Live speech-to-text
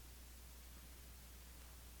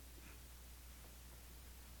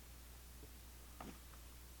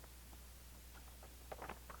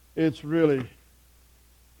It's really...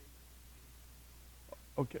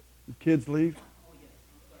 Okay, the kids leave?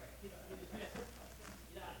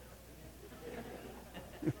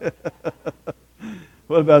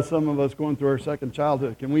 What about some of us going through our second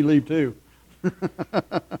childhood? Can we leave too?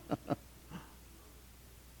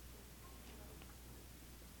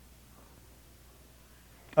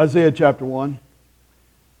 Isaiah chapter 1.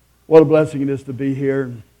 What a blessing it is to be here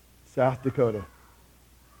in South Dakota.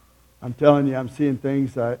 I'm telling you, I'm seeing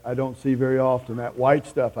things I don't see very often. That white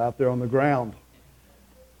stuff out there on the ground.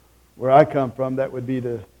 Where I come from, that would be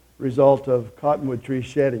the result of cottonwood trees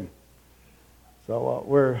shedding. So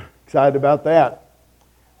we're excited about that.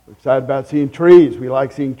 We're excited about seeing trees. We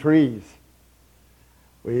like seeing trees.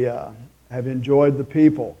 We have enjoyed the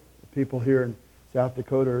people. The people here in South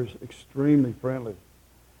Dakota are extremely friendly.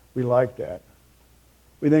 We like that.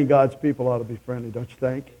 We think God's people ought to be friendly, don't you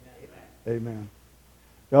think? Amen. Amen.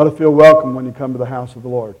 You ought to feel welcome when you come to the house of the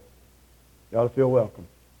Lord. You ought to feel welcome.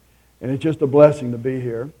 And it's just a blessing to be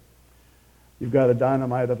here. You've got a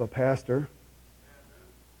dynamite of a pastor.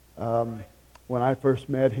 When I first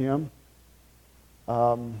met him,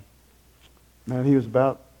 man, he was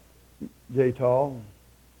about yay tall,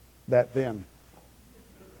 that thin.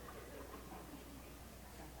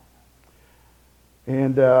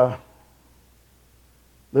 And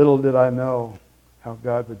little did I know how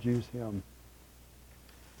God would use him.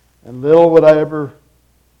 And little would I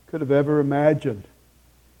could have ever imagined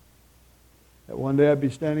that one day I'd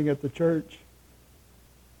be standing at the church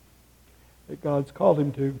that God's called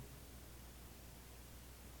him to.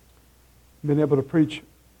 Been able to preach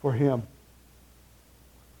for him,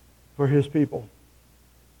 for his people,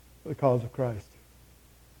 for the cause of Christ.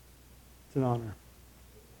 It's an honor.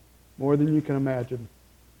 More than you can imagine.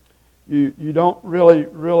 You don't really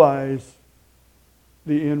realize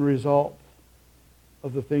the end result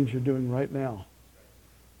of the things you're doing right now.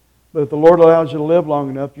 But if the Lord allows you to live long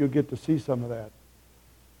enough, you'll get to see some of that.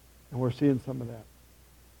 And we're seeing some of that.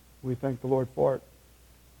 We thank the Lord for it.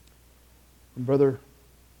 And Brother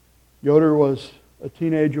Yoder was a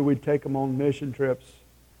teenager. We'd take him on mission trips.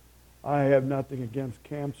 I have nothing against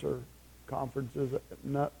camps or conferences.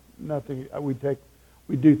 Nothing.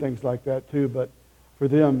 We do things like that too. But for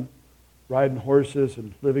them, riding horses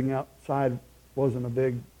and living outside wasn't a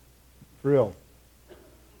big thrill.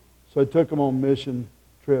 So I took them on mission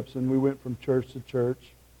trips, and we went from church to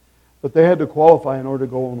church. But they had to qualify in order to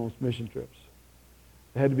go on those mission trips.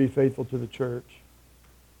 They had to be faithful to the church.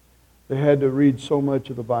 They had to read so much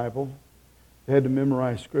of the Bible. They had to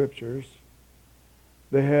memorize scriptures.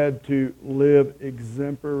 They had to live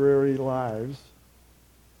exemplary lives.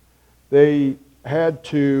 They had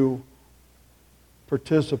to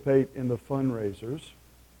participate in the fundraisers.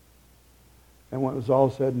 And when it was all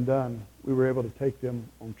said and done, we were able to take them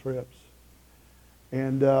on trips.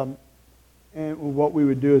 And what we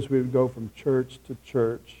would do is we would go from church to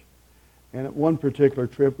church. And at one particular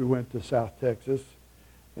trip, we went to South Texas.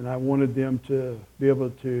 And I wanted them to be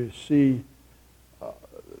able to see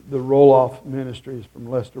the Roloff Ministries from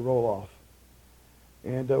Lester Roloff.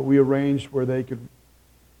 And we arranged where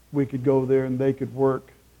we could go there and they could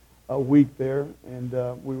work a week there. And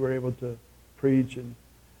we were able to preach and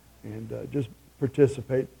just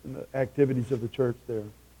participate in the activities of the church there.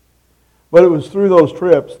 But it was through those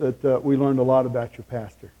trips that we learned a lot about your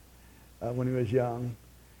pastor when he was young.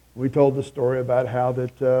 We told the story about how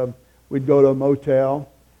that we'd go to a motel,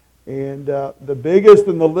 and the biggest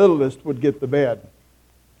and the littlest would get the bed.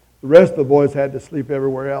 The rest of the boys had to sleep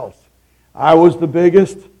everywhere else. I was the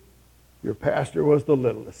biggest. Your pastor was the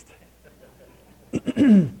littlest.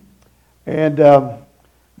 And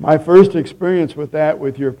my first experience with that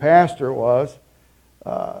with your pastor was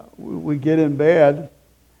we get in bed,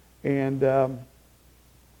 and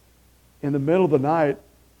in the middle of the night,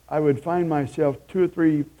 I would find myself 2 or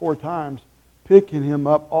 3, 4 times picking him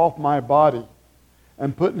up off my body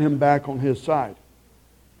and putting him back on his side.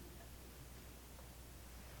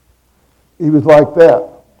 He was like that,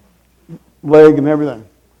 leg and everything.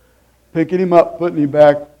 Picking him up, putting him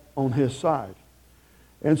back on his side.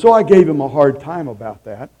 And so I gave him a hard time about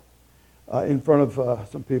that in front of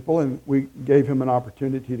some people, and we gave him an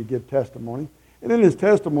opportunity to give testimony. And in his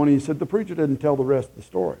testimony, he said, the preacher didn't tell the rest of the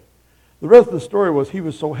story. The rest of the story was he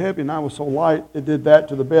was so heavy and I was so light, it did that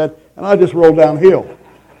to the bed, and I just rolled downhill.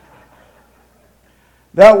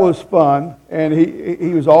 That was fun, and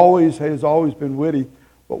he has always been witty.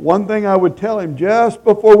 But one thing I would tell him just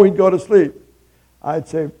before we'd go to sleep, I'd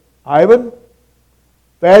say, Ivan,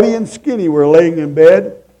 Fatty and Skinny were laying in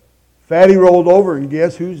bed. Fatty rolled over, and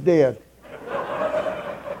guess who's dead?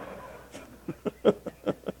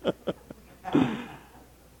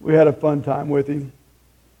 We had a fun time with him.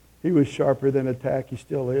 He was sharper than a tack. He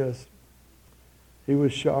still is. He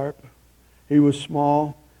was sharp. He was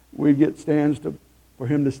small. We'd get stands for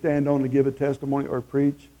him to stand on to give a testimony or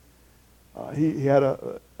preach. He had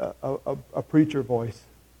a preacher voice.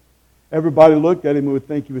 Everybody looked at him and would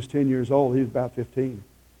think he was 10 years old. He was about 15.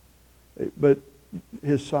 But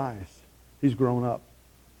his size, he's grown up.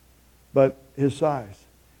 But his size.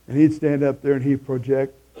 And he'd stand up there and he'd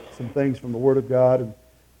project some things from the Word of God and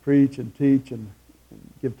preach and teach and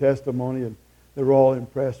give testimony. And they were all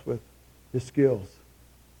impressed with his skills.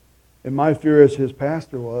 And my fear as his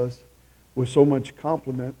pastor was, with so much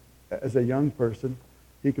compliment as a young person,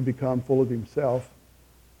 he could become full of himself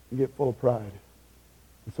and get full of pride.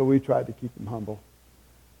 And so we tried to keep him humble.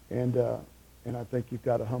 And I think you've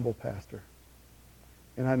got a humble pastor.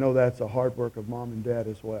 And I know that's a hard work of mom and dad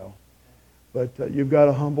as well. But you've got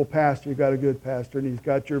a humble pastor, you've got a good pastor, and he's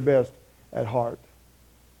got your best at heart.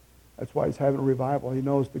 That's why he's having a revival. He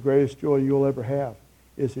knows the greatest joy you'll ever have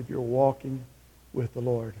is if you're walking with the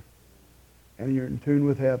Lord and you're in tune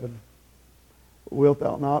with heaven. Wilt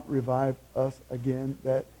thou not revive us again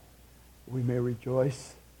that we may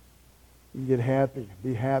rejoice and get happy,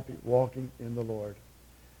 be happy walking in the Lord?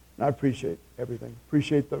 And I appreciate everything.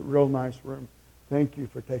 Appreciate the real nice room. Thank you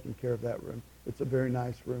for taking care of that room. It's a very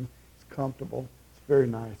nice room. It's comfortable. It's very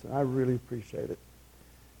nice. And I really appreciate it.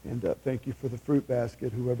 And thank you for the fruit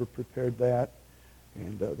basket, whoever prepared that.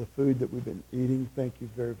 And the food that we've been eating. Thank you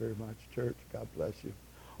very, very much, church. God bless you.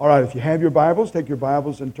 All right, if you have your Bibles, take your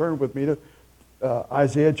Bibles and turn with me to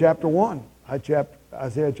Isaiah chapter 1.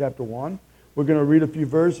 Isaiah chapter 1. We're going to read a few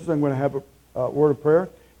verses. I'm going to have a word of prayer.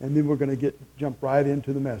 And then we're going to jump right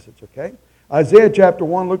into the message, okay? Isaiah chapter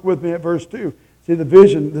 1, look with me at verse 2. See,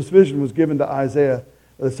 this vision was given to Isaiah,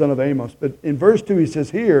 the son of Amos. But in verse 2 he says,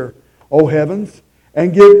 Hear, O heavens,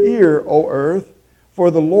 and give ear, O earth, for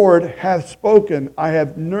the Lord hath spoken. I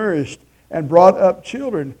have nourished and brought up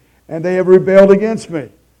children, and they have rebelled against me.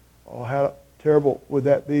 Oh, how terrible would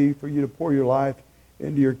that be for you to pour your life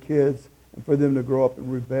into your kids and for them to grow up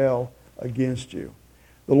and rebel against you.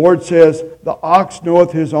 The Lord says, The ox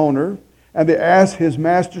knoweth his owner, and the ass his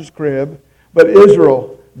master's crib, but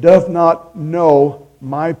Israel doth not know,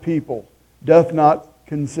 my people doth not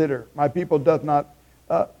consider. My people doth not,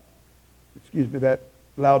 that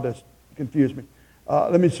loudness confused me.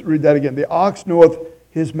 Let me read that again. The ox knoweth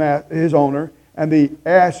his owner, and the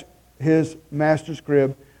ass his master's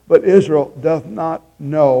crib, but Israel doth not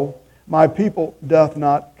know, my people doth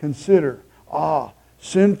not consider. Ah,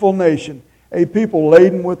 sinful nation, a people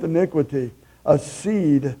laden with iniquity, a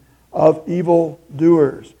seed of evil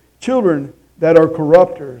doers, children that are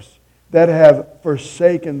corrupters, that have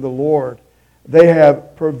forsaken the Lord. They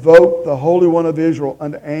have provoked the Holy One of Israel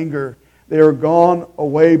unto anger. They are gone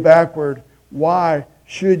away backward. Why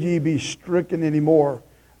should ye be stricken any more?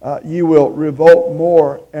 Ye will revolt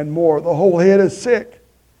more and more. The whole head is sick,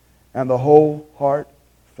 and the whole heart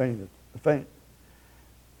faint.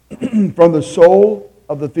 From the sole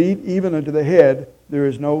of the feet even unto the head, there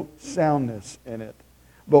is no soundness in it,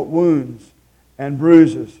 but wounds and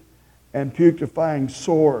bruises and putrefying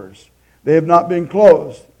sores. They have not been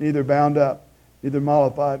closed, neither bound up, neither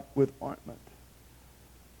mollified with ointment.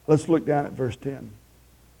 Let's look down at verse 10.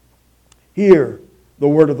 Hear the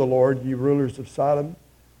word of the Lord, ye rulers of Sodom.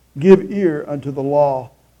 Give ear unto the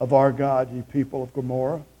law of our God, ye people of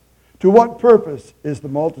Gomorrah. To what purpose is the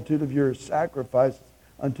multitude of your sacrifices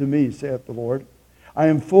unto me, saith the Lord? I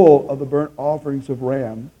am full of the burnt offerings of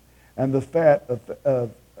rams and the fat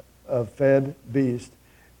of fed beasts,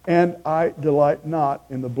 and I delight not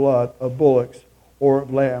in the blood of bullocks or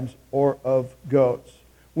of lambs or of goats.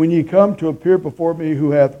 When ye come to appear before me,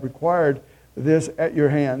 who hath required this at your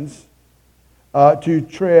hands, to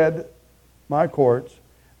tread my courts,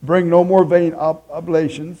 bring no more vain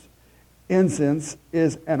oblations. Incense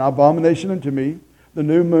is an abomination unto me. The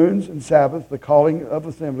new moons and Sabbaths, the calling of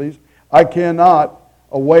assemblies, I cannot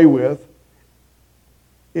away with.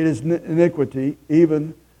 It is iniquity,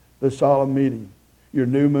 even the solemn meeting. Your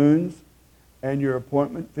new moons and your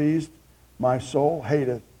appointment feast, my soul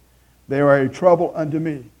hateth. They are a trouble unto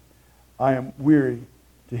me. I am weary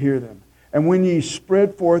to hear them. And when ye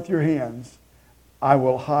spread forth your hands, I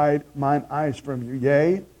will hide mine eyes from you.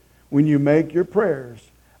 Yea, when you make your prayers,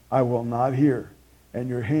 I will not hear, and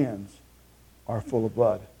your hands are full of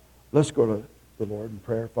blood. Let's go to the Lord in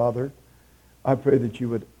prayer. Father, I pray that you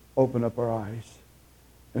would open up our eyes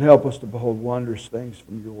and help us to behold wondrous things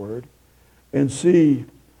from your word and see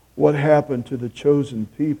what happened to the chosen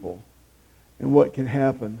people and what can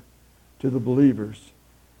happen to the believers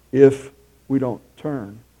if we don't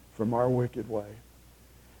turn from our wicked way.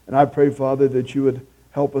 And I pray, Father, that you would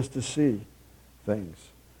help us to see things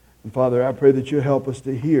And Father, I pray that you'll help us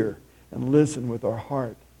to hear and listen with our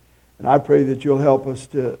heart. And I pray that you'll help us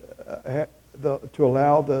to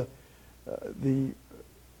allow the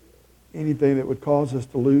anything that would cause us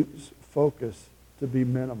to lose focus to be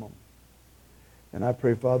minimum. And I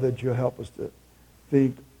pray, Father, that you'll help us to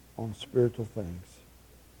think on spiritual things.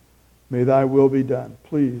 May thy will be done.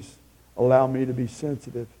 Please allow me to be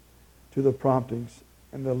sensitive to the promptings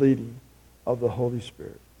and the leading of the Holy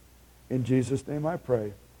Spirit. In Jesus' name I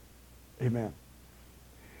pray. Amen.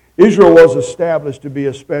 Israel was established to be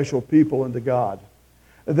a special people unto God.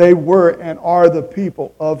 They were and are the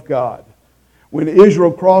people of God. When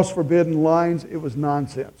Israel crossed forbidden lines, it was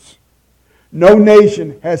nonsense. No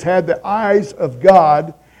nation has had the eyes of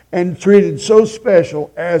God and treated so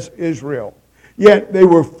special as Israel. Yet they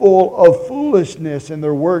were full of foolishness in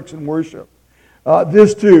their works and worship.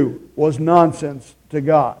 This too was nonsense to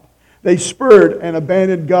God. They spurned and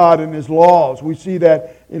abandoned God and His laws. We see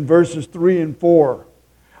that in verses 3 and 4.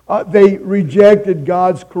 They rejected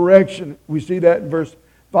God's correction. We see that in verse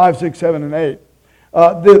 5, 6, 7, and 8.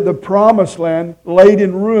 The promised land laid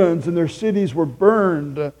in ruins, and their cities were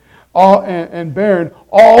burned and barren,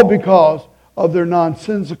 all because of their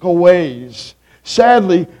nonsensical ways.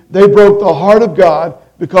 Sadly, they broke the heart of God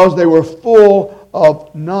because they were full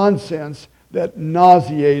of nonsense that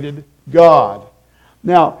nauseated God.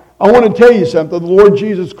 Now, I want to tell you something. The Lord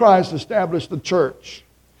Jesus Christ established the church.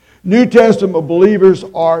 New Testament believers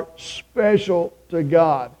are special to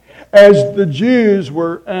God. As the Jews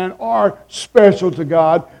were and are special to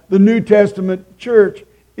God, the New Testament church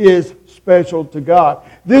is special to God.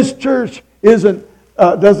 This church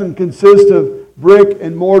doesn't consist of brick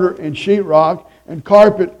and mortar and sheetrock and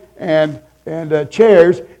carpet and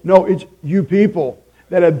chairs. No, it's you people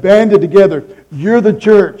that have banded together. You're the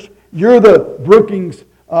church. You're the Brookings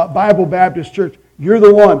Bible Baptist Church. You're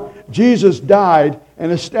the one. Jesus died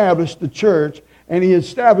and established the church, and He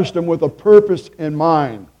established them with a purpose in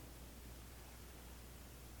mind.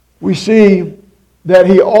 We see that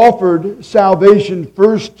He offered salvation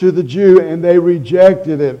first to the Jew, and they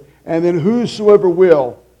rejected it. And then whosoever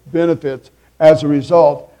will benefits as a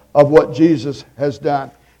result of what Jesus has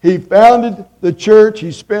done. He founded the church.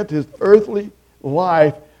 He spent His earthly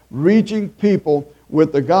life reaching people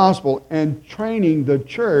with the gospel and training the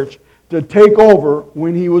church to take over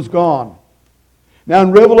when He was gone. Now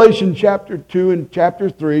in Revelation chapter 2 and chapter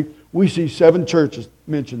 3, we see 7 churches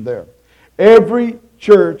mentioned there. Every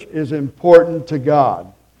church is important to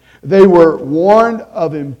God. They were warned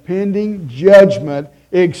of impending judgment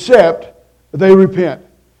except they repent.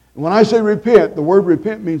 And when I say repent, the word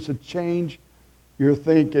repent means to change your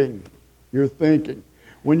thinking. Your thinking.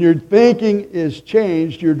 When your thinking is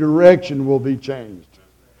changed, your direction will be changed.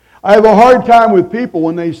 I have a hard time with people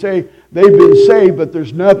when they say they've been saved, but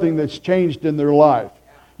there's nothing that's changed in their life.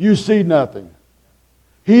 You see nothing.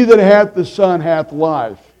 He that hath the Son hath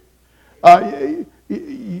life.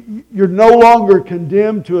 You're no longer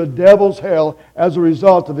condemned to a devil's hell as a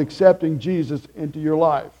result of accepting Jesus into your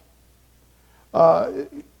life.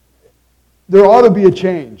 There ought to be a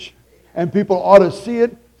change. And people ought to see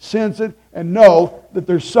it, sense it, and know that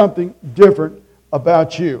there's something different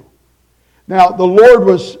about you. Now, the Lord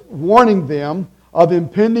was warning them of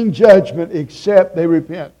impending judgment except they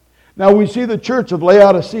repent. Now, we see the church of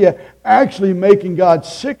Laodicea actually making God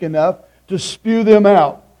sick enough to spew them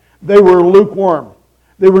out. They were lukewarm.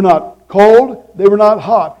 They were not cold. They were not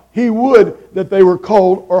hot. He would that they were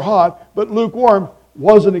cold or hot, but lukewarm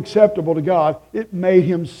wasn't acceptable to God. It made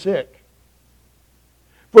Him sick.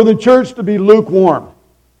 For the church to be lukewarm,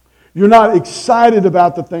 you're not excited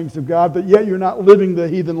about the things of God, but yet you're not living the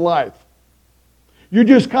heathen life. You're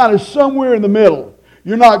just kind of somewhere in the middle.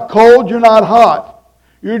 You're not cold, you're not hot.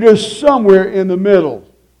 You're just somewhere in the middle.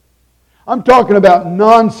 I'm talking about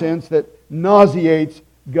nonsense that nauseates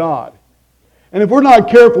God. And if we're not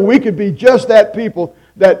careful, we could be just that people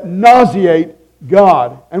that nauseate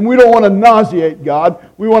God. And we don't want to nauseate God.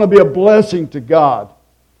 We want to be a blessing to God.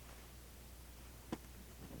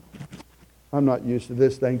 I'm not used to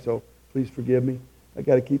this thing, so please forgive me. I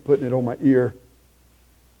got to keep putting it on my ear.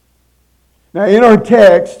 Now, in our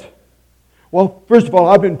text, well, first of all,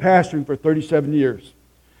 I've been pastoring for 37 years.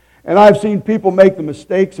 And I've seen people make the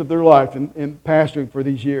mistakes of their life in pastoring for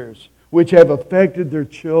these years, which have affected their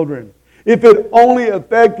children. If it only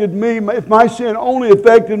affected me, if my sin only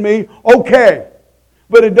affected me, okay.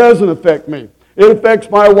 But it doesn't affect me. It affects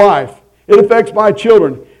my wife. It affects my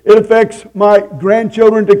children. It affects my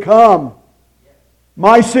grandchildren to come.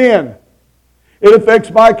 My sin. It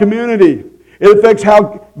affects my community. It affects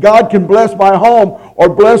how God can bless my home or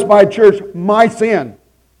bless my church. My sin.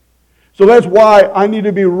 So that's why I need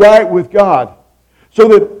to be right with God. So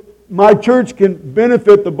that my church can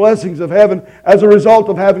benefit the blessings of heaven as a result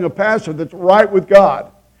of having a pastor that's right with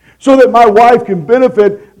God. So that my wife can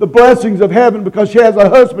benefit the blessings of heaven because she has a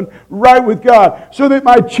husband right with God. So that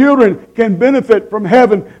my children can benefit from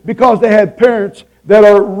heaven because they have parents that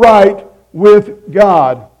are right with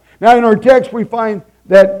God. Now in our text we find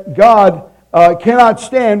that God cannot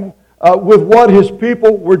stand with what His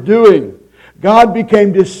people were doing. God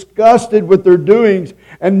became disgusted with their doings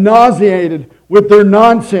and nauseated with their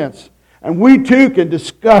nonsense. And we too can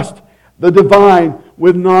disgust the divine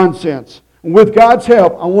with nonsense. And with God's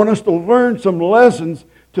help, I want us to learn some lessons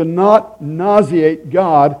to not nauseate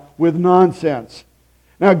God with nonsense.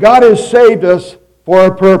 Now, God has saved us for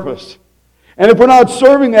a purpose. And if we're not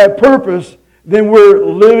serving that purpose, then we're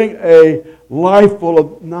living a life full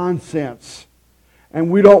of nonsense. And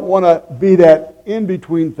we don't want to be that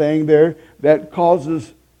in-between thing there that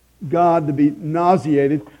causes God to be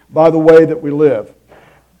nauseated by the way that we live.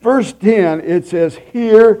 Verse 10, it says,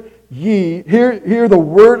 Hear the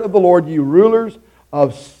word of the Lord, ye rulers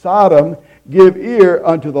of Sodom. Give ear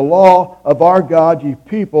unto the law of our God, ye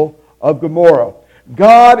people of Gomorrah.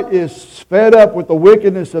 God is fed up with the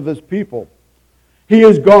wickedness of His people. He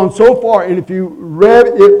has gone so far, and if you read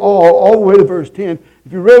it all the way to verse 10,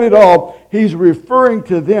 if you read it all, He's referring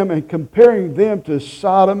to them and comparing them to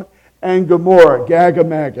Sodom and Gomorrah, Gog and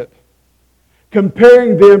Magog.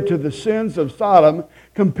 Comparing them to the sins of Sodom,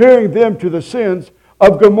 comparing them to the sins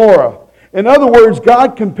of Gomorrah. In other words,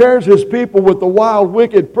 God compares His people with the wild,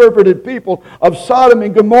 wicked, perverted people of Sodom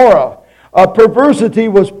and Gomorrah. Perversity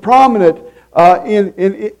was prominent in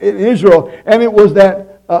Israel, and it was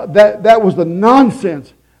that was the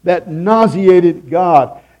nonsense that nauseated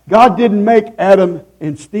God. God didn't make Adam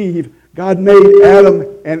and Steve. God made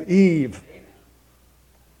Adam and Eve.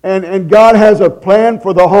 And God has a plan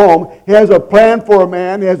for the home. He has a plan for a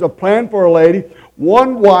man. He has a plan for a lady.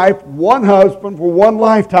 One wife, one husband for one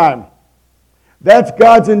lifetime. That's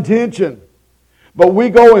God's intention. But we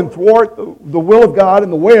go and thwart the will of God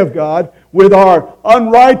and the way of God with our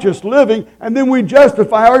unrighteous living, and then we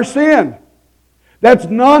justify our sin. That's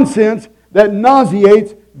nonsense that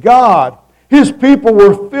nauseates God. His people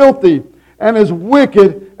were filthy and as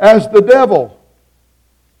wicked as the devil.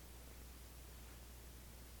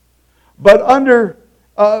 But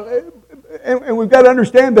and we've got to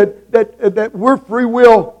understand that we're free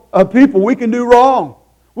will people. We can do wrong.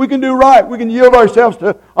 We can do right. We can yield ourselves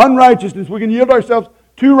to unrighteousness. We can yield ourselves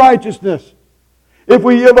to righteousness. If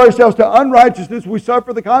we yield ourselves to unrighteousness, we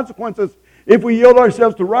suffer the consequences. If we yield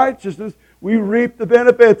ourselves to righteousness, we reap the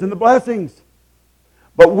benefits and the blessings.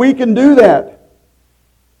 But we can do that.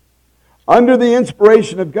 Under the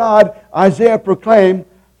inspiration of God, Isaiah proclaimed,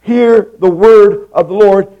 Hear the word of the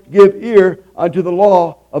Lord, give ear unto the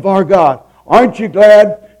law of our God. Aren't you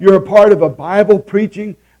glad you're a part of a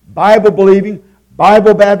Bible-preaching, Bible-believing,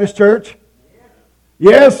 Bible Baptist church?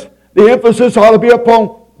 Yes, the emphasis ought to be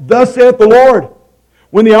upon, Thus saith the Lord.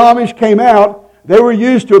 When the Amish came out, they were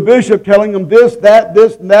used to a bishop telling them this,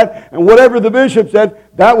 and that, and whatever the bishop said,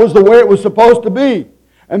 that was the way it was supposed to be.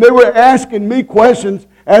 And they were asking me questions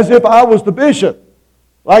as if I was the bishop,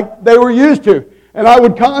 like they were used to. And I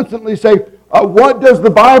would constantly say, what does the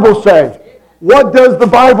Bible say? What does the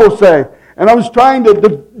Bible say? And I was trying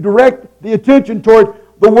to direct the attention toward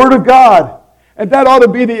the Word of God. And that ought to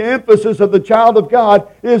be the emphasis of the child of God,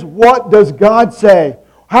 is what does God say?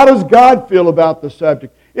 How does God feel about the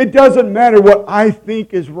subject? It doesn't matter what I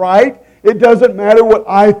think is right. It doesn't matter what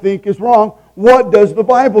I think is wrong. What does the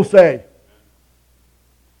Bible say?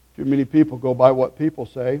 Too many people go by what people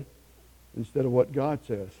say instead of what God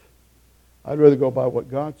says. I'd rather go by what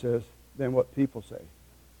God says than what people say.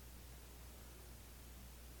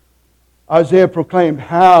 Isaiah proclaimed,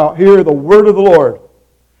 Hear the word of the Lord.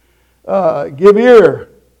 Give ear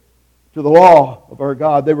to the law of our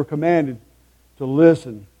God. They were commanded to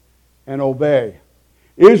listen and obey.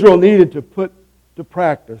 Israel needed to put to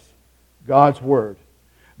practice God's word.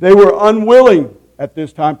 They were unwilling at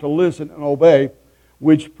this time to listen and obey,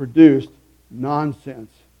 which produced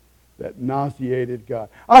nonsense that nauseated God.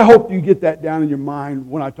 I hope you get that down in your mind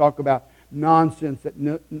when I talk about nonsense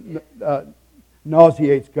that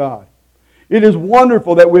nauseates God. It is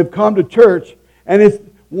wonderful that we've come to church, and it's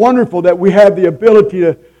wonderful that we have the ability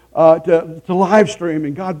to live stream,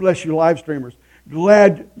 and God bless you live streamers.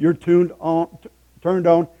 Glad you're turned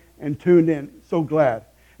on and tuned in. So glad.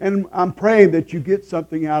 And I'm praying that you get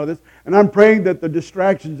something out of this, and I'm praying that the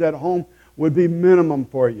distractions at home would be minimum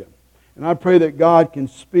for you. And I pray that God can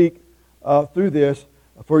speak through this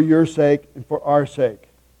for your sake and for our sake.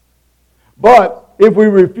 But if we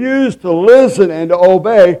refuse to listen and to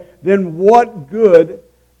obey, then what good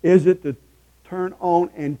is it to turn on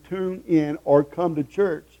and tune in or come to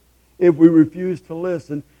church if we refuse to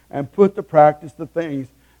listen and put to practice the things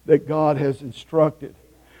that God has instructed.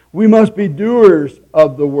 We must be doers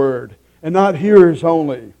of the Word and not hearers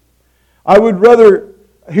only. I would rather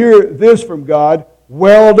hear this from God,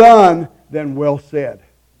 well done, than well said.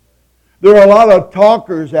 There are a lot of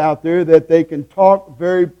talkers out there that they can talk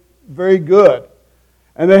very, very good.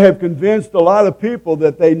 And they have convinced a lot of people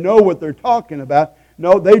that they know what they're talking about.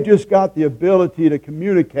 No, they just got the ability to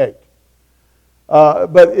communicate.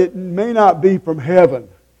 But it may not be from heaven.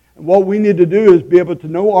 And what we need to do is be able to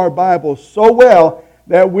know our Bible so well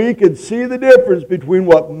that we can see the difference between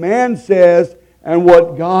what man says and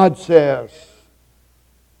what God says.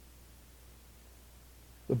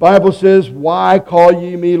 The Bible says, why call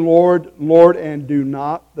ye me Lord, Lord, and do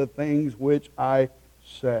not the things which I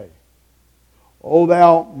say? O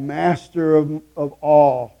thou master of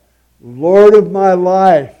all, Lord of my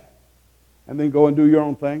life. And then go and do your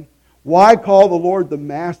own thing. Why call the Lord the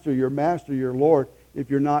master, your Lord, if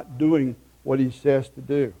you're not doing what He says to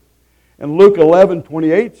do? And Luke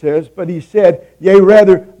 11:28 says, but He said, yea,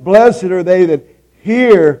 rather, blessed are they that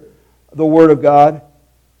hear the word of God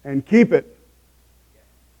and keep it.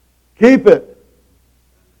 Keep it.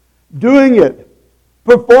 Doing it.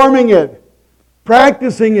 Performing it.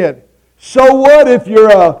 Practicing it. So what if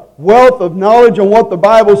your wealth of knowledge on what the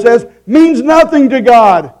Bible says means nothing to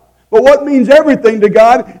God? But what means everything to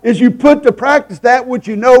God is you put to practice that which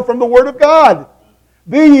you know from the Word of God.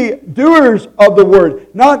 Be ye doers of the Word,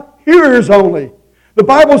 not hearers only. The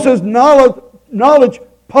Bible says knowledge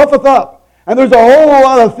puffeth up. And there's a whole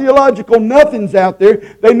lot of theological nothings out there.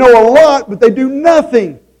 They know a lot, but they do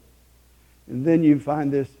nothing. And then you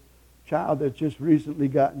find this child that's just recently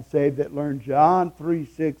gotten saved that learned John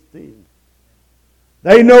 3:16.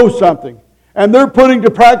 They know something. And they're putting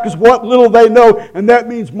to practice what little they know. And that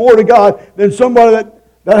means more to God than somebody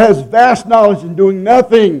that has vast knowledge and doing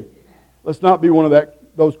nothing. Let's not be one of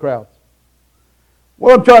those crowds.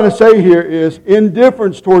 What I'm trying to say here is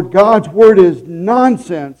indifference toward God's Word is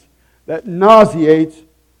nonsense that nauseates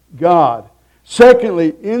God.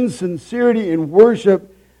 Secondly, insincerity in worship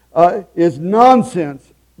is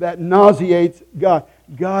nonsense that nauseates God.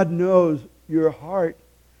 God knows your heart.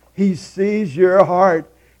 He sees your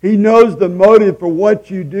heart. He knows the motive for what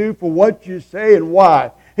you do, for what you say, and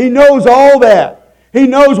why. He knows all that. He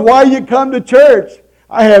knows why you come to church.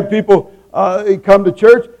 I have people come to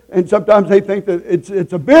church, and sometimes they think that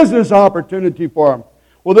it's a business opportunity for them.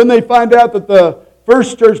 Well, then they find out that the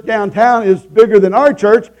First Church downtown is bigger than our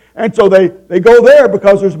church, and so they go there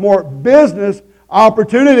because there's more business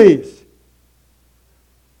opportunities.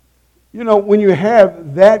 You know, when you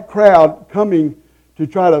have that crowd coming to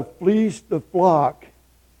try to fleece the flock,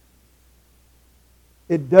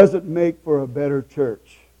 it doesn't make for a better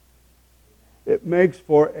church. It makes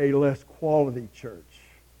for a less quality church.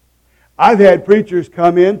 I've had preachers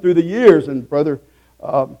come in through the years, and Brother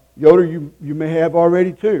Yoder, you may have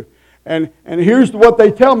already too. And here's what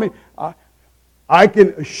they tell me. I can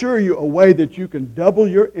assure you a way that you can double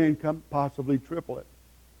your income, possibly triple it.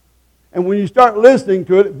 And when you start listening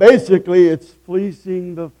to it, basically it's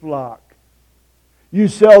fleecing the flock. You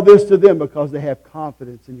sell this to them because they have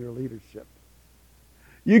confidence in your leadership.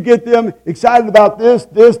 You get them excited about this,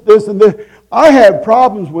 and this. I have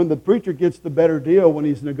problems when the preacher gets the better deal when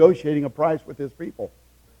he's negotiating a price with his people.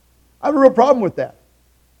 I have a real problem with that.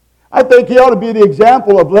 I think he ought to be the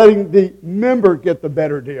example of letting the member get the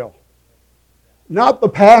better deal. Not the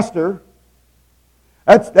pastor.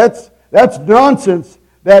 That's nonsense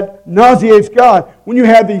that nauseates God. When you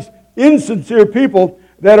have these insincere people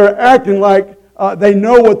that are acting like they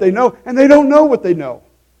know what they know, and they don't know what they know.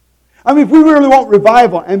 I mean, if we really want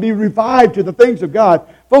revival and be revived to the things of God,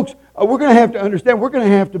 folks, we're going to have to understand, we're going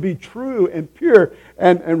to have to be true and pure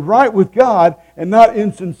and right with God and not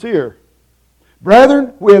insincere.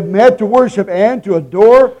 Brethren, we have met to worship and to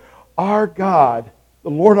adore our God, the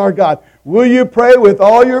Lord our God. Will you pray with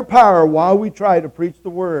all your power while we try to preach the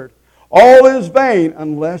Word? All is vain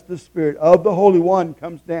unless the Spirit of the Holy One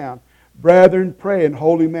comes down. Brethren, pray and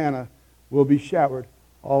holy manna will be showered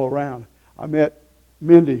all around. I met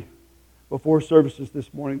Mindy before services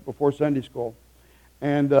this morning, before Sunday school.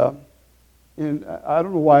 And I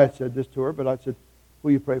don't know why I said this to her, but I said,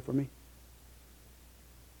 will you pray for me?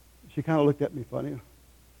 She kind of looked at me funny.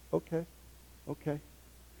 Okay.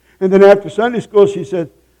 And then after Sunday school, she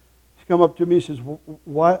come up to me and says,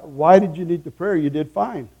 why did you need the prayer? You did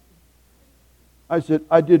fine. I said,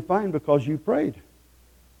 I did fine because you prayed.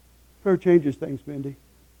 Prayer changes things, Mindy.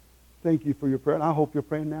 Thank you for your prayer, and I hope you're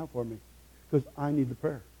praying now for me because I need the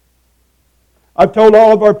prayer. I've told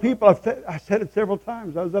all of our people, I said it several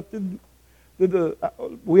times. I was up to the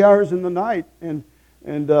wee hours in the night. And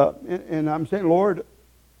I'm saying, Lord,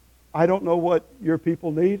 I don't know what your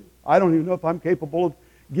people need. I don't even know if I'm capable of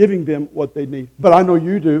giving them what they need. But I know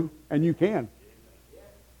you do, and you can.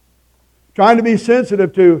 Trying to be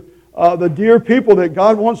sensitive to the dear people that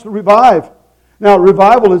God wants to revive. Now,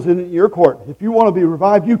 revival is in your court. If you want to be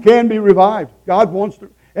revived, you can be revived. God wants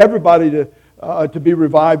everybody to be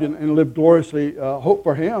revived and live gloriously, hope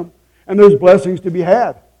for Him. And there's blessings to be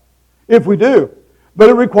had, if we do. But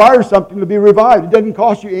it requires something to be revived. It doesn't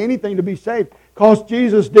cost you anything to be saved. It cost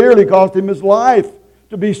Jesus dearly, cost Him His life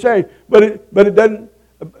to be saved. But it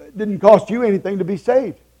didn't cost you anything to be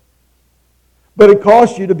saved. But it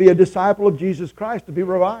costs you to be a disciple of Jesus Christ, to be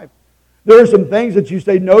revived. There are some things that you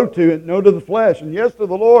say no to, and no to the flesh, and yes to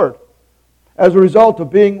the Lord, as a result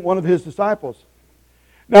of being one of His disciples.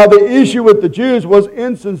 Now, the issue with the Jews was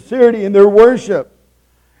insincerity in their worship.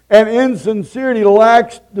 And insincerity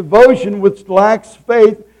lacks devotion, which lacks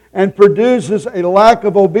faith, and produces a lack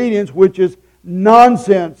of obedience, which is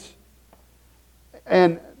nonsense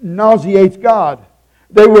and nauseates God.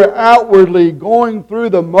 They were outwardly going through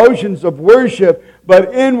the motions of worship,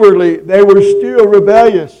 but inwardly they were still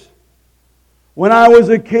rebellious. When I was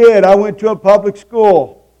a kid, I went to a public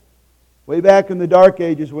school, way back in the dark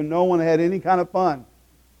ages when no one had any kind of fun.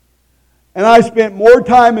 And I spent more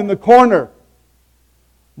time in the corner.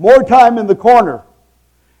 More time in the corner.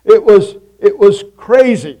 It was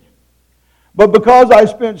crazy. But because I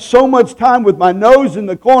spent so much time with my nose in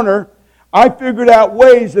the corner, I figured out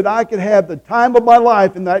ways that I could have the time of my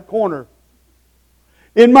life in that corner.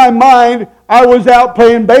 In my mind, I was out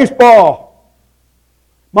playing baseball.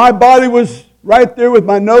 My body was right there with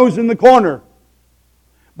my nose in the corner.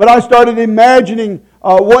 But I started imagining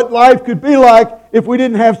what life could be like if we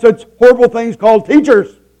didn't have such horrible things called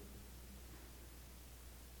teachers.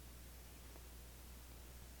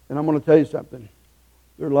 And I'm going to tell you something.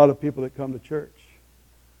 There are a lot of people that come to church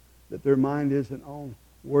that their mind isn't on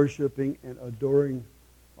worshiping and adoring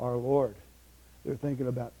our Lord. They're thinking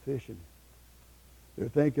about fishing. They're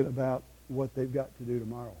thinking about what they've got to do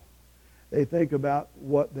tomorrow. They think about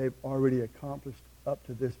what they've already accomplished up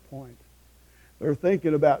to this point. They're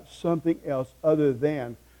thinking about something else other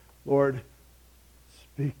than, Lord,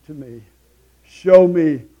 speak to me. Show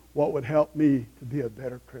me what would help me to be a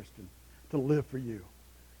better Christian, to live for you.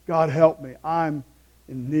 God, help me. I'm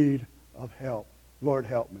in need of help. Lord,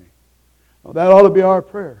 help me. Well, that ought to be our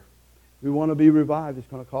prayer. If we want to be revived, it's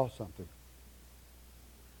going to cost something.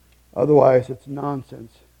 Otherwise, it's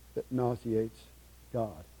nonsense that nauseates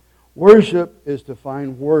God. Worship is to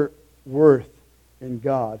find worth in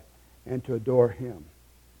God and to adore Him.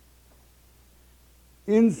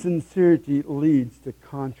 Insincerity leads to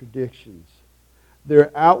contradictions.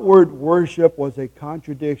 Their outward worship was a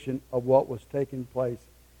contradiction of what was taking place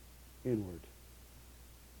inward.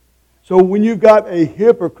 So when you've got a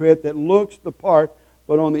hypocrite that looks the part,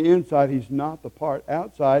 but on the inside he's not the part.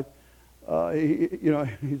 Outside,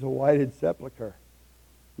 he's a whited sepulcher.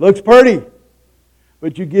 Looks pretty,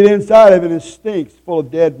 but you get inside of it and it stinks, full of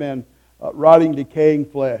dead men, rotting, decaying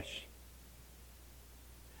flesh.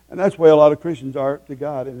 And that's the way a lot of Christians are to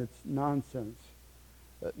God, and it's nonsense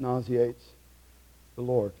that nauseates the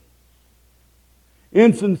Lord.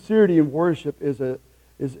 Insincerity in worship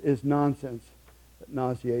is nonsense that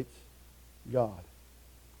nauseates God.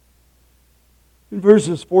 In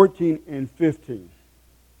verses 14 and 15,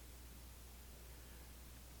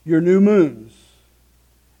 your new moons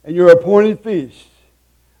and your appointed feasts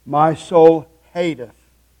my soul hateth.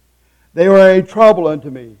 They are a trouble unto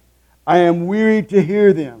me. I am weary to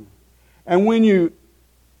hear them. And when you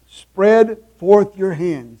spread forth your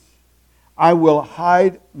hands, I will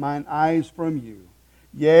hide mine eyes from you.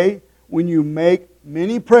 Yea, when you make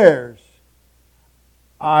many prayers,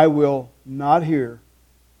 I will not hear.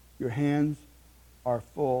 Your hands are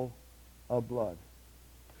full of blood.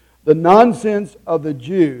 The nonsense of the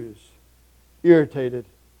Jews irritated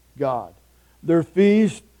God. Their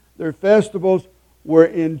feasts, their festivals were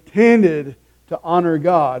intended to honor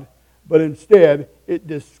God, but instead it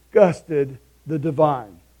disgusted the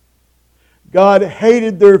divine. God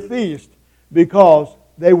hated their feast because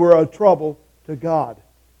they were a trouble to God.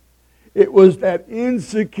 It was that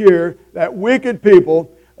insecure, that wicked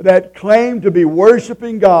people that claimed to be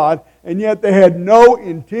worshiping God, and yet they had no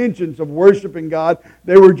intentions of worshiping God.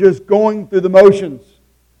 They were just going through the motions.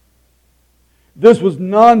 This was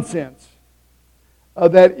nonsense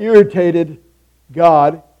that irritated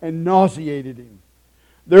God and nauseated Him.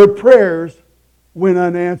 Their prayers went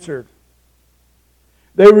unanswered.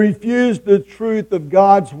 They refused the truth of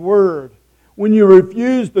God's Word. When you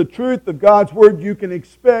refuse the truth of God's Word, you can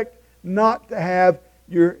expect not to have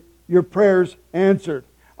your your prayers answered.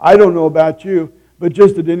 I don't know about you, but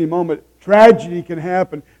just at any moment, tragedy can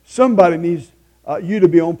happen. Somebody needs you to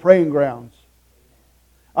be on praying grounds.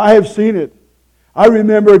 I have seen it. I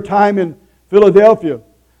remember a time in Philadelphia.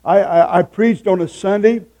 I preached on a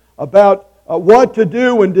Sunday about what to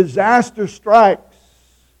do when disaster strikes.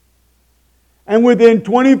 And within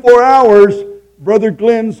 24 hours, Brother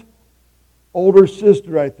Glenn's older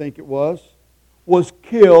sister, I think it was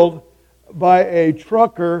killed by a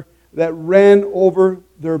trucker that ran over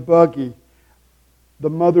their buggy. The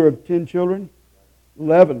mother of 10 children?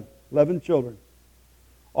 11 children.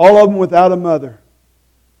 All of them without a mother.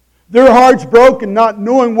 Their hearts broken, not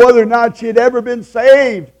knowing whether or not she had ever been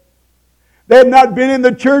saved. They had not been in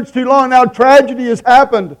the church too long. Now tragedy has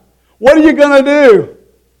happened. What are you going to do?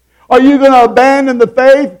 Are you going to abandon the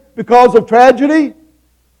faith because of tragedy?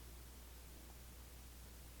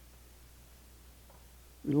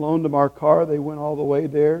 We loaned them our car. They went all the way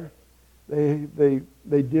there. They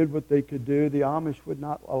did what they could do. The Amish would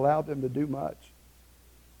not allow them to do much.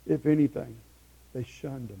 If anything, they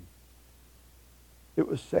shunned them. It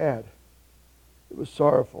was sad. It was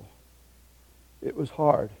sorrowful. It was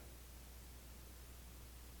hard.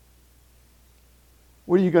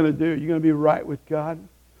 What are you going to do? You're going to be right with God?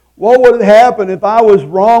 What would happen if I was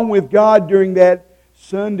wrong with God during that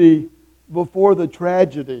Sunday before the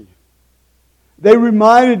tragedy? They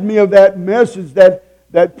reminded me of that message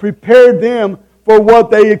that prepared them for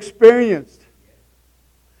what they experienced.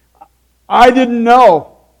 I didn't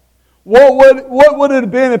know. What would it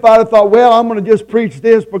have been if I'd have thought, well, I'm going to just preach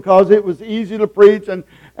this because it was easy to preach and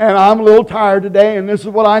I'm a little tired today and this is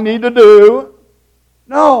what I need to do?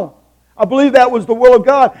 No. I believe that was the will of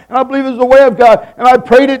God, and I believe it was the way of God, and I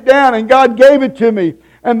prayed it down, and God gave it to me.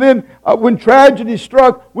 And then when tragedy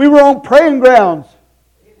struck, we were on praying grounds.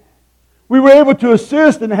 We were able to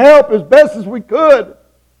assist and help as best as we could.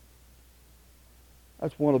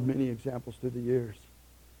 That's one of many examples through the years.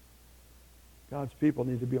 God's people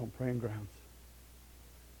need to be on praying grounds.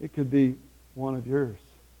 It could be one of yours,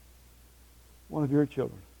 one of your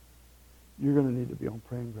children. You're going to need to be on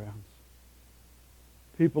praying grounds.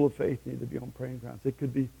 People of faith need to be on praying grounds. It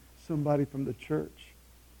could be somebody from the church.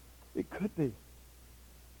 It could be.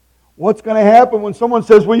 What's going to happen when someone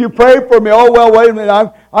says, will you pray for me? Oh, well, wait a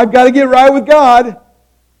minute. I've got to get right with God.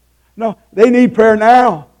 No, they need prayer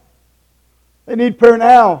now. They need prayer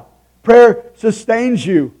now. Prayer sustains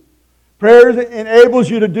you. Prayer enables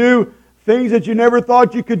you to do things that you never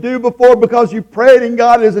thought you could do before because you prayed and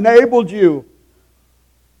God has enabled you.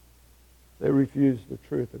 They refused the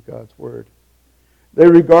truth of God's Word. They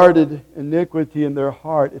regarded iniquity in their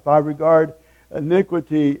heart. If I regard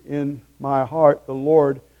iniquity in my heart, the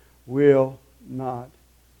Lord will not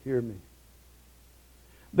hear me.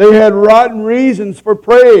 They had rotten reasons for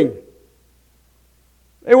praying.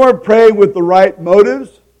 They weren't praying with the right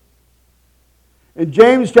motives. In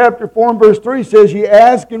James chapter 4 and verse 3 says, ye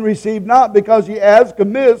ask and receive not, because ye ask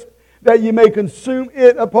amiss, that ye may consume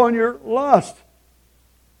it upon your lust.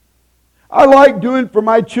 I like doing for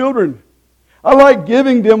my children. I like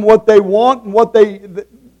giving them what they want and what they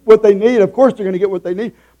need. Of course they're going to get what they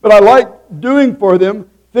need. But I like doing for them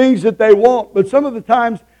things that they want. But some of the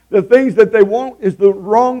times the things that they want is the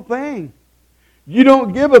wrong thing. You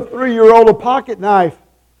don't give a 3-year-old a pocket knife,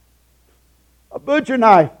 a butcher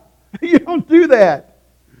knife. You don't do that.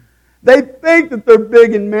 They think that they're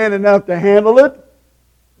big and man enough to handle it,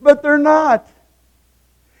 but they're not.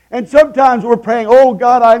 And sometimes we're praying, oh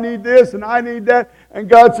God, I need this and I need that. And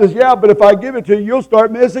God says, yeah, but if I give it to you, you'll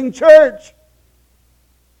start missing church.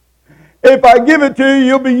 If I give it to you,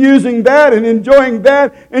 you'll be using that and enjoying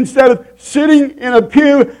that instead of sitting in a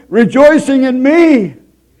pew rejoicing in me.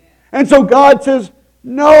 And so God says,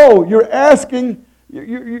 no, you're asking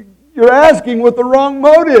with the wrong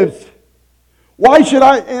motives. Why should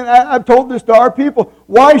I, and I've told this to our people,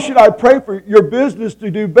 why should I pray for your business to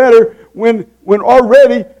do better when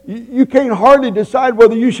already you can't hardly decide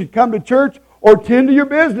whether you should come to church or tend to your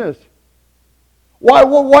business? Why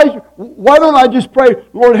don't I just pray,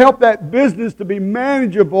 Lord, help that business to be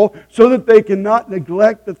manageable so that they cannot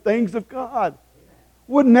neglect the things of God?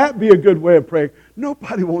 Wouldn't that be a good way of praying?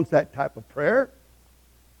 Nobody wants that type of prayer.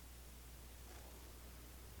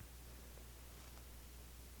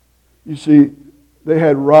 You see, they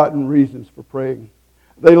had rotten reasons for praying.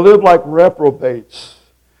 They lived like reprobates.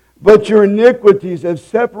 But your iniquities have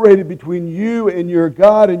separated between you and your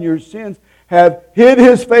God, and your sins have hid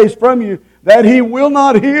His face from you, that He will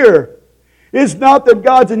not hear. It's not that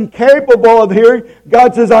God's incapable of hearing.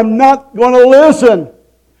 God says, I'm not going to listen.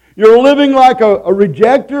 You're living like a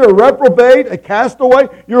rejecter, a reprobate, a castaway.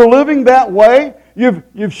 You're living that way.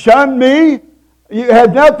 You've shunned me. You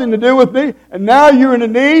had nothing to do with me, and now you're in a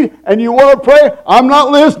need, and you want to pray. I'm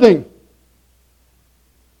not listening.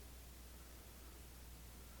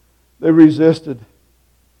 They resisted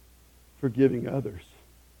forgiving others.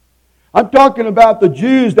 I'm talking about the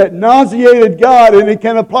Jews that nauseated God, and it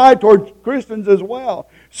can apply towards Christians as well.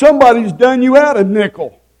 Somebody's done you out a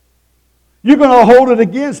nickel. You're going to hold it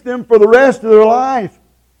against them for the rest of their life.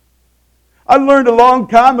 I learned a long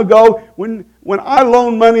time ago, when I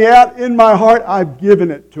loan money out, in my heart, I've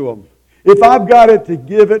given it to them. If I've got it to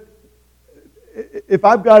give it, if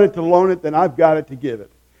I've got it to loan it, then I've got it to give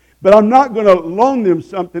it. But I'm not going to loan them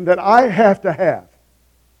something that I have to have.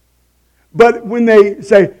 But when they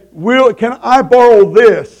say, can I borrow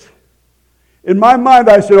this? In my mind,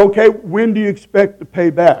 I said, okay, when do you expect to pay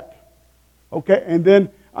back? Okay, and then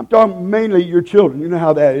I'm talking mainly your children. You know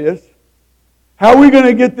how that is. How are we going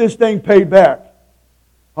to get this thing paid back?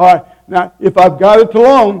 All right, now, if I've got it to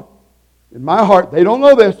loan, in my heart, they don't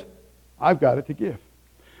know this, I've got it to give.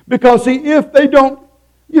 Because, see, if they don't,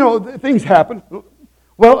 things happen.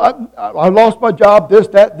 Well, I lost my job, this,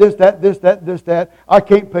 that. I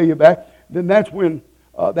can't pay you back. Then that's when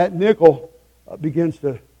that nickel begins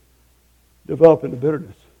to develop into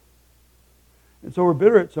bitterness. And so we're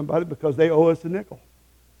bitter at somebody because they owe us a nickel.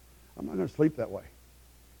 I'm not going to sleep that way.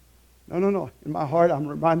 No. In my heart, I'm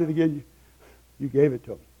reminded again, you gave it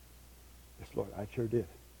to them. Yes, Lord, I sure did.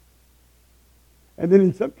 And then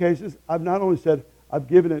in some cases, I've not only said, I've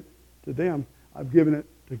given it to them, I've given it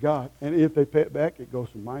to God. And if they pay it back, it goes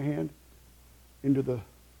from my hand into the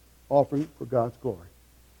offering for God's glory.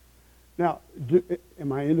 Now,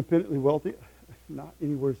 am I independently wealthy? Not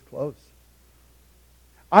anywhere close.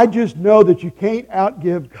 I just know that you can't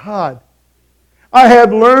outgive God. I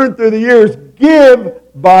have learned through the years, give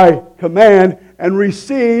by command and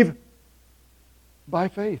receive by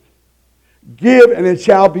faith. Give and it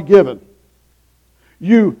shall be given.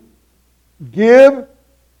 You give,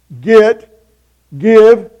 get.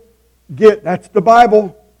 That's the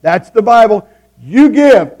Bible. That's the Bible. You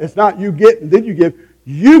give. It's not you get and then you give.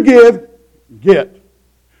 You give, get.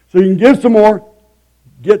 So you can give some more,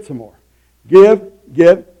 get some more. Give,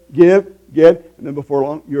 get, and then before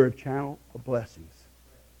long, you're a channel of blessings.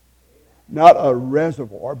 Not a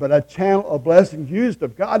reservoir, but a channel of blessings used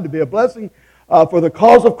of God to be a blessing for the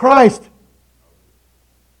cause of Christ.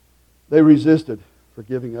 They resisted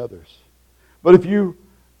forgiving others. But if you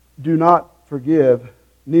do not forgive,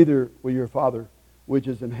 neither will your Father which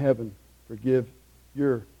is in heaven forgive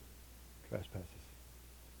your trespasses.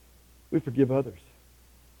 We forgive others.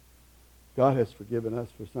 God has forgiven us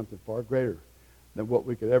for something far greater than what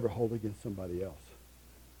we could ever hold against somebody else.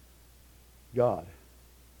 God.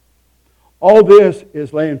 All this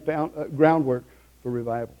is laying groundwork for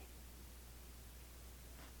revival.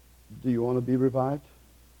 Do you want to be revived?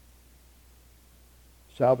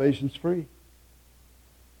 Salvation's free.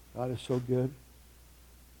 God is so good.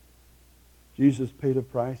 Jesus paid a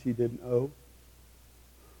price he didn't owe.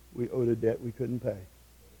 We owed a debt we couldn't pay.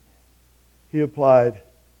 He applied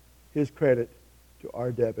his credit to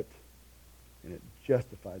our debit, and it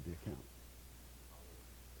justified the account.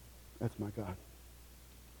 That's my God.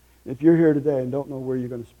 If you're here today and don't know where you're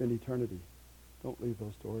going to spend eternity, don't leave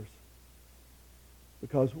those doors.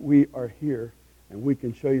 Because we are here, and we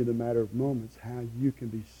can show you the matter of moments how you can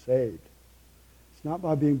be saved. It's not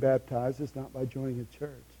by being baptized. It's not by joining a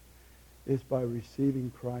church. It's by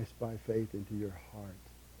receiving Christ by faith into your heart.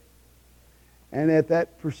 And at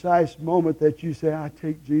that precise moment that you say, I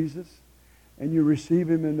take Jesus, and you receive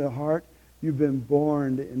him in the heart, you've been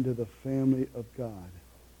born into the family of God.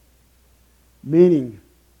 Meaning,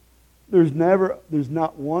 there's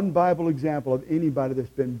not one Bible example of anybody that's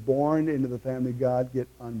been born into the family of God get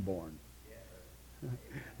unborn.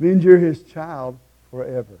 Means you're his child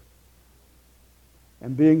forever.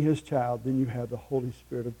 And being his child, then you have the Holy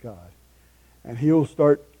Spirit of God. And he'll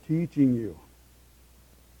start teaching you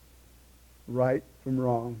right from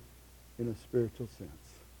wrong in a spiritual sense.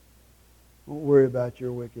 Don't worry about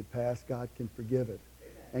your wicked past. God can forgive it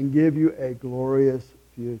and give you a glorious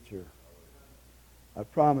future. I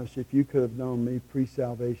promise if you could have known me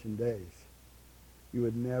pre-salvation days, you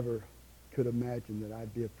would never could imagine that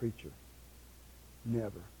I'd be a preacher.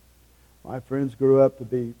 Never. My friends grew up to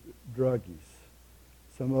be druggies.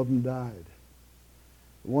 Some of them died.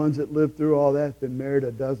 The ones that lived through all that have been married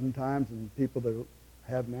a dozen times, and people that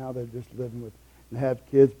have now, they're just living with and have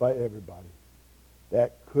kids by everybody.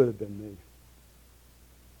 That could have been me.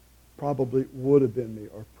 Probably would have been me,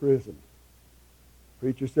 or prison.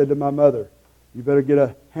 Preacher said to my mother, you better get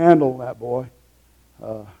a handle on that boy.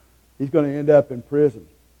 He's going to end up in prison.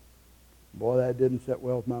 Boy, that didn't sit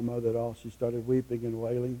well with my mother at all. She started weeping and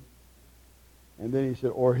wailing. And then he said,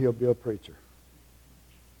 or he'll be a preacher.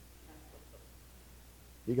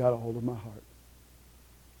 He got a hold of my heart.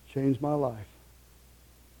 Changed my life.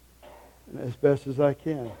 And as best as I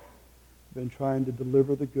can, I've been trying to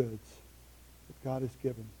deliver the goods that God has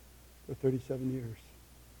given for 37 years.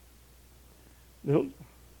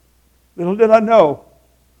 Little did I know,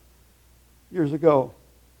 years ago,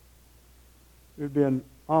 there'd be an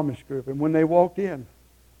Amish group. And when they walked in,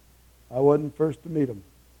 I wasn't first to meet them.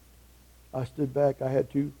 I stood back. I had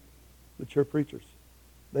two mature preachers.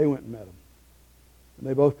 They went and met them. And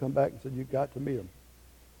they both come back and said, you've got to meet them.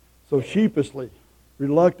 So sheepishly,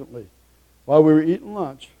 reluctantly, while we were eating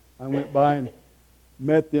lunch, I went by and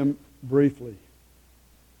met them briefly.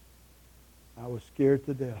 I was scared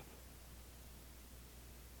to death.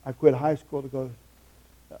 I quit high school to go.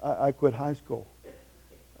 I quit high school.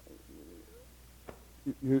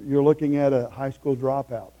 You're looking at a high school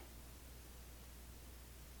dropout.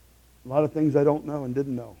 A lot of things I don't know and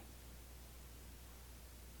didn't know.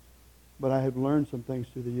 But I have learned some things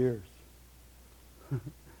through the years.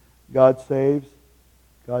 God saves.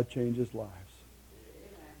 God changes lives.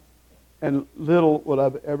 And little would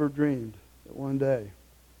I've ever dreamed that one day,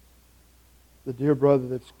 the dear brother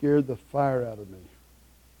that scared the fire out of me,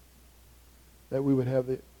 that we would have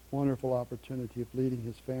the wonderful opportunity of leading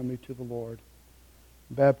his family to the Lord,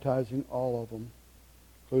 baptizing all of them,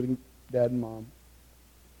 including Dad and Mom.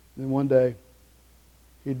 And then one day,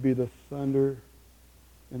 he'd be the thunder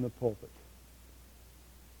in the pulpit.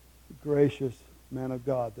 The gracious man of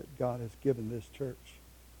God that God has given this church.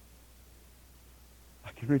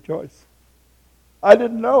 I can rejoice. I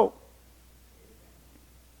didn't know.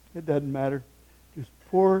 It doesn't matter. Just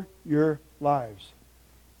pour your lives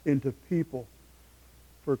into people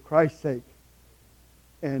for Christ's sake.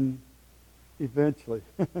 And eventually,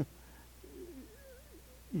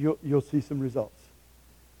 you'll see some results.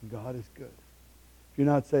 God is good. If you're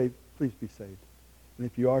not saved, please be saved. And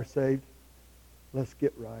if you are saved, let's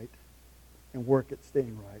get right and work at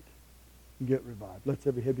staying right and get revived. Let's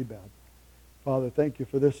every head be bowed. Father, thank you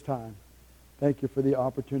for this time. Thank you for the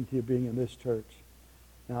opportunity of being in this church.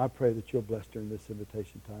 And I pray that you'll bless during this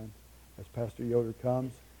invitation time as Pastor Yoder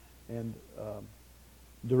comes and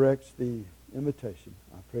directs the invitation.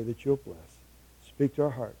 I pray that you'll bless. Speak to our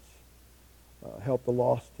hearts. Help the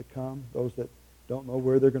lost to come, those that don't know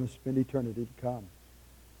where they're going to spend eternity to come,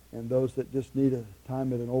 and those that just need a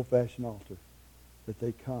time at an old-fashioned altar, that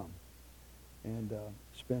they come and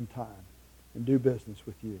spend time and do business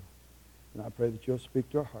with you. And I pray that you'll speak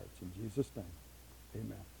to our hearts. In Jesus' name,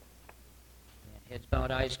 amen. Heads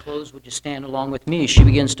bowed, eyes closed. Would you stand along with me as she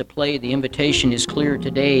begins to play? The invitation is clear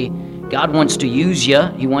today. God wants to use you.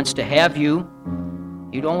 He wants to have you.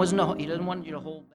 He doesn't want you to hold back.